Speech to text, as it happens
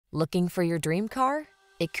Looking for your dream car?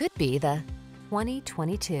 It could be the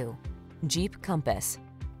 2022 Jeep Compass.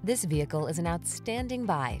 This vehicle is an outstanding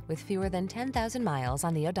buy with fewer than 10,000 miles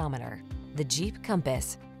on the odometer. The Jeep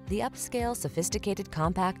Compass, the upscale, sophisticated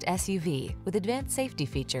compact SUV with advanced safety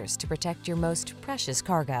features to protect your most precious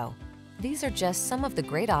cargo. These are just some of the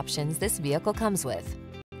great options this vehicle comes with: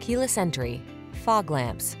 keyless entry, fog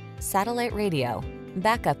lamps, satellite radio,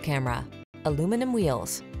 backup camera, aluminum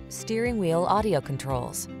wheels, steering wheel audio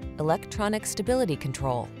controls, electronic stability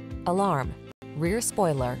control, alarm, rear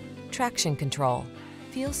spoiler, traction control.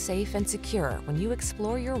 Feel safe and secure when you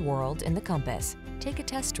explore your world in the Compass. Take a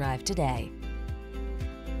test drive today.